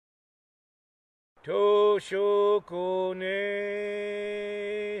Toshokone,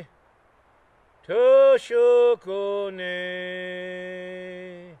 Toshokone,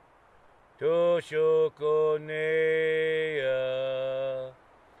 Toshokone,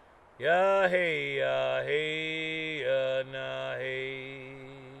 ya hey, ya hey, ya na hey,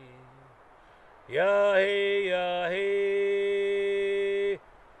 ya hey, ya hey,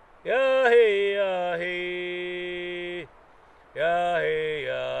 ya hey, ya hey, ya hey,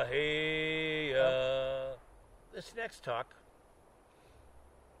 ya hey, ya. This next talk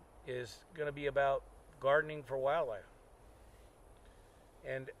is going to be about gardening for wildlife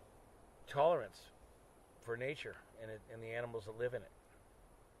and tolerance for nature and the animals that live in it.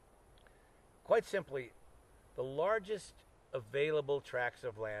 Quite simply, the largest available tracts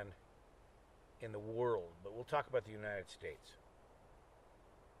of land in the world, but we'll talk about the United States,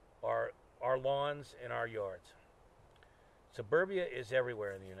 are our lawns and our yards. Suburbia is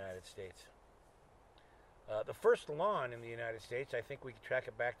everywhere in the United States. The first lawn in the United States, I think we can track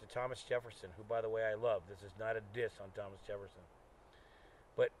it back to Thomas Jefferson, who, by the way, I love. This is not a diss on Thomas Jefferson.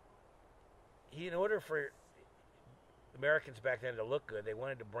 But he, in order for Americans back then to look good, they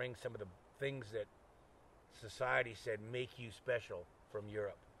wanted to bring some of the things that society said make you special from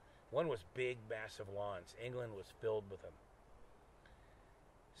Europe. One was big, massive lawns. England was filled with them.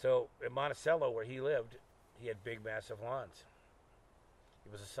 So in Monticello, where he lived, he had big, massive lawns.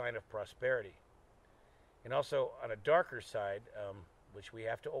 It was a sign of prosperity. And also, on a darker side, which we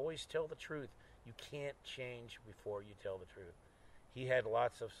have to always tell the truth, you can't change before you tell the truth. He had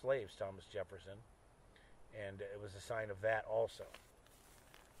lots of slaves, Thomas Jefferson, and it was a sign of that also.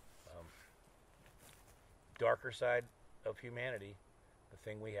 Darker side of humanity, the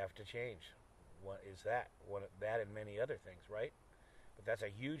thing we have to change. What is that? That and many other things, right? But that's a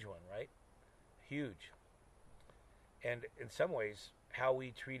huge one, right? Huge. And in some ways, how we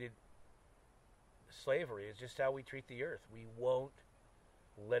treated slavery is just how we treat the earth. We won't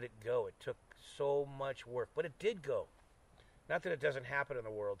let it go. It took so much work, but it did go. Not that it doesn't happen in the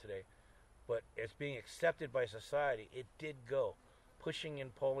world today, but it's being accepted by society. It did go. Pushing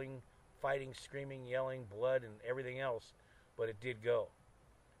and pulling, fighting, screaming, yelling, blood, and everything else, but it did go.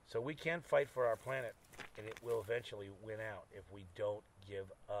 So we can fight for our planet, and it will eventually win out if we don't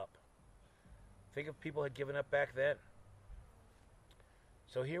give up. Think if people had given up back then.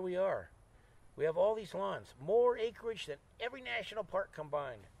 So here we are. We have all these lawns, more acreage than every national park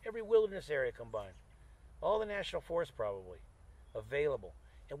combined, every wilderness area combined, all the national forests probably available.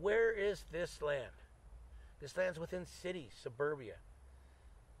 And where is this land? This land's within cities, suburbia.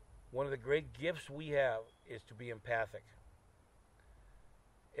 One of the great gifts we have is to be empathic.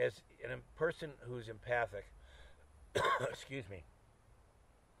 As a person who's empathic, excuse me,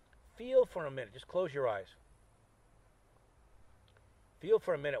 feel for a minute, just close your eyes. Feel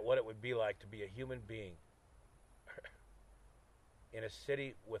for a minute what it would be like to be a human being in a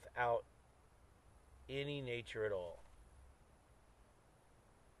city without any nature at all.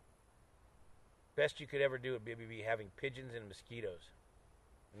 Best you could ever do would be having pigeons and mosquitoes.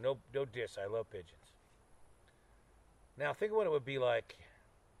 No diss, I love pigeons. Now think of what it would be like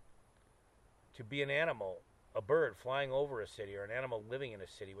to be an animal, a bird flying over a city, or an animal living in a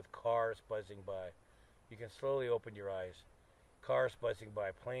city with cars buzzing by. You can slowly open your eyes. Cars buzzing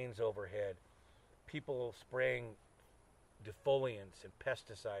by, planes overhead, people spraying defoliants and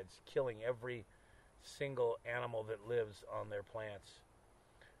pesticides, killing every single animal that lives on their plants,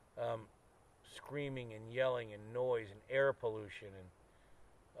 screaming and yelling and noise and air pollution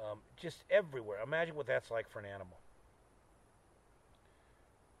and just everywhere. Imagine what that's like for an animal.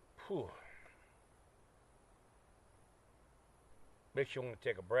 Whew. Makes you want to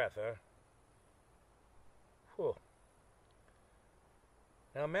take a breath, huh? Whew.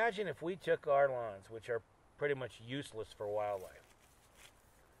 Now imagine if we took our lawns, which are pretty much useless for wildlife,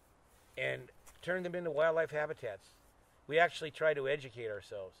 and turned them into wildlife habitats. We actually try to educate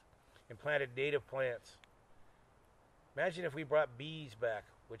ourselves and planted native plants. Imagine if we brought bees back,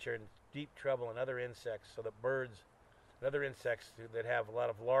 which are in deep trouble, and other insects, so that birds and other insects that have a lot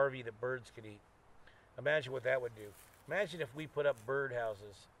of larvae that birds could eat. Imagine what that would do. Imagine if we put up bird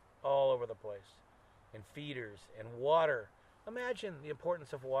houses all over the place, and feeders, and water. Imagine the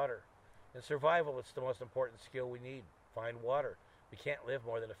importance of water. In survival, it's the most important skill we need. Find water. We can't live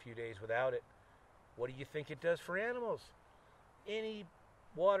more than a few days without it. What do you think it does for animals? Any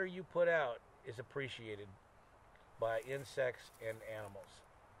water you put out is appreciated by insects and animals.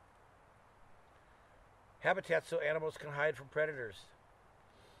 Habitats so animals can hide from predators.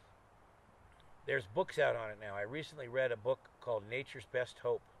 There's books out on it now. I recently read a book called Nature's Best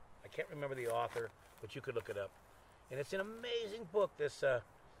Hope. I can't remember the author, but you could look it up. And it's an amazing book. This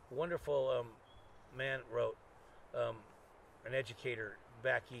wonderful man wrote, an educator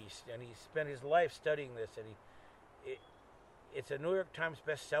back east, and he spent his life studying this, and it's a New York Times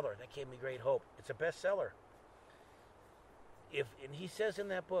bestseller. That gave me great hope. It's a bestseller. And he says in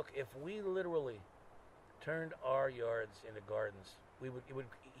that book, if we literally turned our yards into gardens,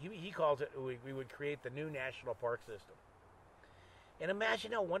 he calls it, we would create the new national park system. And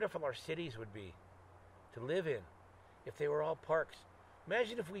imagine how wonderful our cities would be to live in if they were all parks.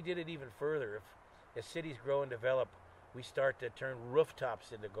 Imagine if we did it even further. If as cities grow and develop, we start to turn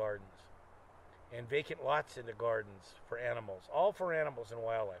rooftops into gardens and vacant lots into gardens for animals, all for animals and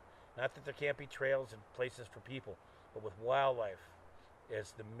wildlife. Not that there can't be trails and places for people, but with wildlife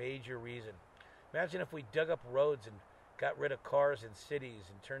as the major reason. Imagine if we dug up roads and got rid of cars in cities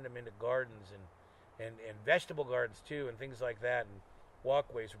and turned them into gardens and vegetable gardens too, and things like that, and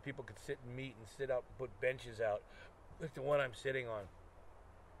walkways where people could sit and meet and sit up and put benches out like the one I'm sitting on.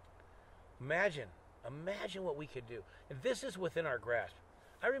 Imagine what we could do. And this is within our grasp.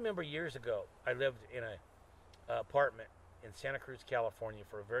 I remember years ago, I lived in an apartment in Santa Cruz, California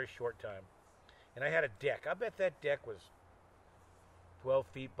for a very short time. And I had a deck. I bet that deck was 12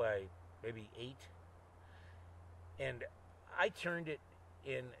 feet by maybe 8. And I turned it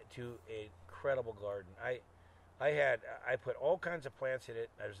into an incredible garden. I put all kinds of plants in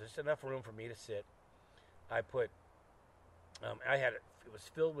it. There was just enough room for me to sit. It was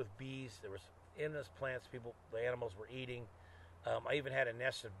filled with bees. There was endless plants the animals were eating. I even had a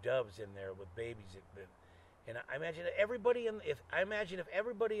nest of doves in there with babies. And I imagine if everybody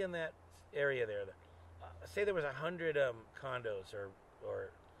in that area there, say there was 100 condos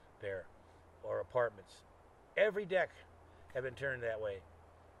or apartments, every deck had been turned that way.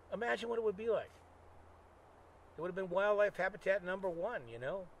 Imagine what it would be like. It would have been wildlife habitat number 1, you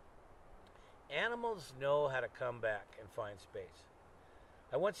know? Animals know how to come back and find space.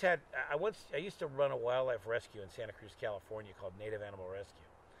 I used to run a wildlife rescue in Santa Cruz, California called Native Animal Rescue.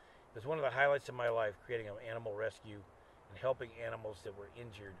 It was one of the highlights of my life, creating an animal rescue and helping animals that were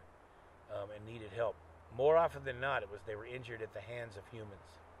injured and needed help. More often than not, they were injured at the hands of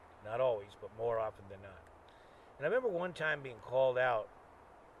humans. Not always, but more often than not. And I remember one time being called out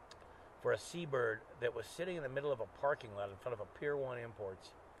for a seabird that was sitting in the middle of a parking lot in front of a Pier 1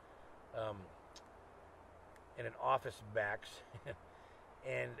 Imports in an office Max.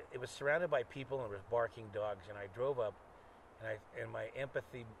 And it was surrounded by people and there was barking dogs. And I drove up and my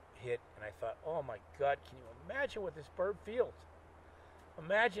empathy hit and I thought, oh my God, can you imagine what this bird feels?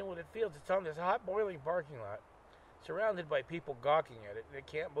 Imagine what it feels. It's on this hot boiling parking lot, surrounded by people gawking at it, and it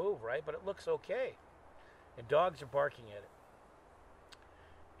can't move, right? But it looks okay. And dogs are barking at it.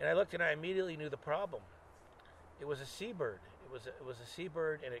 And I looked and I immediately knew the problem. It was a seabird. It was a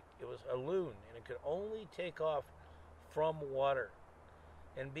seabird, and it was a loon, and it could only take off from water.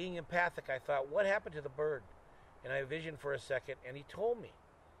 And being empathic, I thought, what happened to the bird? And I visioned for a second, and he told me.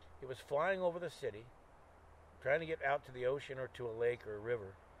 It was flying over the city, trying to get out to the ocean or to a lake or a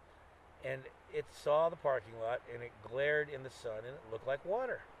river. And it saw the parking lot, and it glared in the sun, and it looked like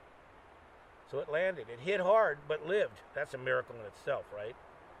water. So it landed. It hit hard, but lived. That's a miracle in itself, right?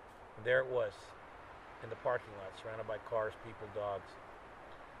 And there it was, in the parking lot, surrounded by cars, people, dogs.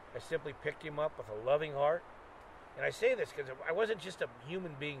 I simply picked him up with a loving heart. And I say this because I wasn't just a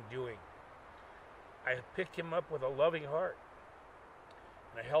human being doing. I picked him up with a loving heart.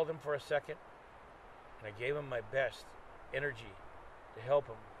 And I held him for a second. And I gave him my best energy to help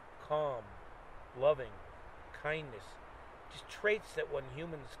him. Calm, loving, kindness. Just traits that when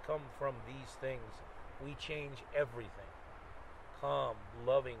humans come from these things, we change everything. Calm,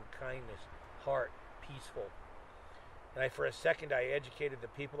 loving, kindness, heart, peaceful. And for a second, I educated the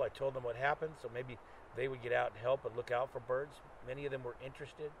people. I told them what happened, so maybe they would get out and help and look out for birds. Many of them were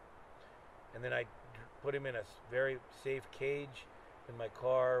interested. And then I put him in a very safe cage in my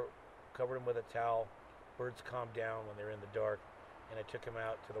car, covered him with a towel. Birds calm down when they're in the dark. And I took him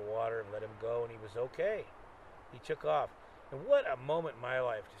out to the water and let him go, and he was okay. He took off. And what a moment in my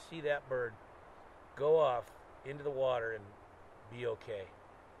life to see that bird go off into the water and be okay.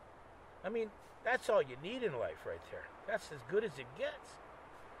 I mean, that's all you need in life right there. That's as good as it gets.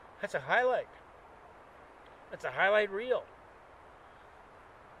 That's a highlight. That's a highlight reel.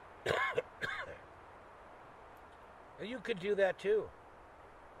 And you could do that too.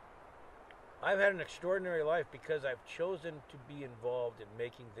 I've had an extraordinary life because I've chosen to be involved in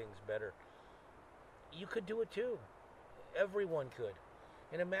making things better. You could do it too. Everyone could.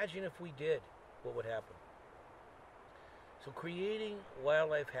 And imagine if we did, what would happen? So creating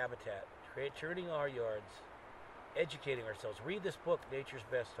wildlife habitat, turning our yards, educating ourselves. Read this book, Nature's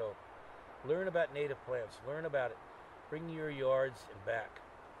Best Hope. Learn about native plants. Learn about it. Bring your yards and back.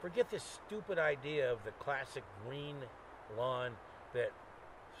 Forget this stupid idea of the classic green lawn that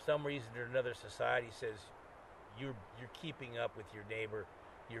for some reason or another society says you're keeping up with your neighbor,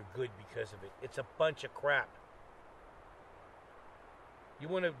 you're good because of it. It's a bunch of crap. You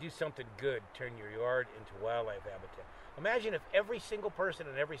want to do something good, turn your yard into wildlife habitat. Imagine if every single person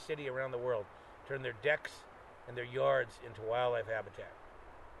in every city around the world turned their decks and their yards into wildlife habitat.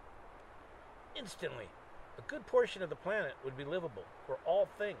 Instantly, a good portion of the planet would be livable for all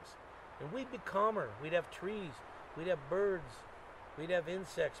things. And we'd be calmer. We'd have trees. We'd have birds. We'd have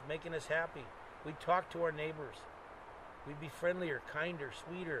insects making us happy. We'd talk to our neighbors. We'd be friendlier, kinder,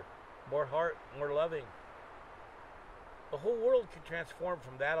 sweeter, more heart, more loving. The whole world could transform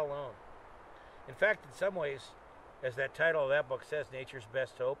from that alone. In fact, in some ways, as that title of that book says, Nature's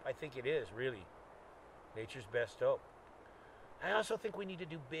Best Hope, I think it is, really. Nature's Best Hope. I also think we need to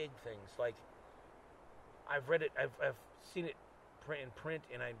do big things. Like, I've read it, I've seen it in print,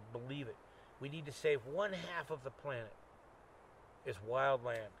 and I believe it. We need to save 1/2 of the planet as wild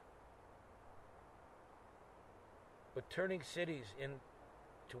land. But turning cities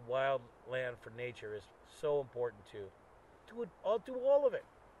into wild land for nature is so important too. Do all of it.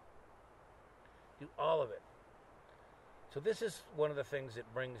 Do all of it. So this is one of the things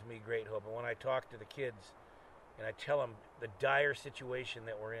that brings me great hope. And when I talk to the kids and I tell them the dire situation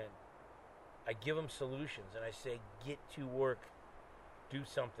that we're in, I give them solutions and I say, get to work, do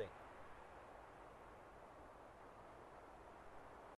something.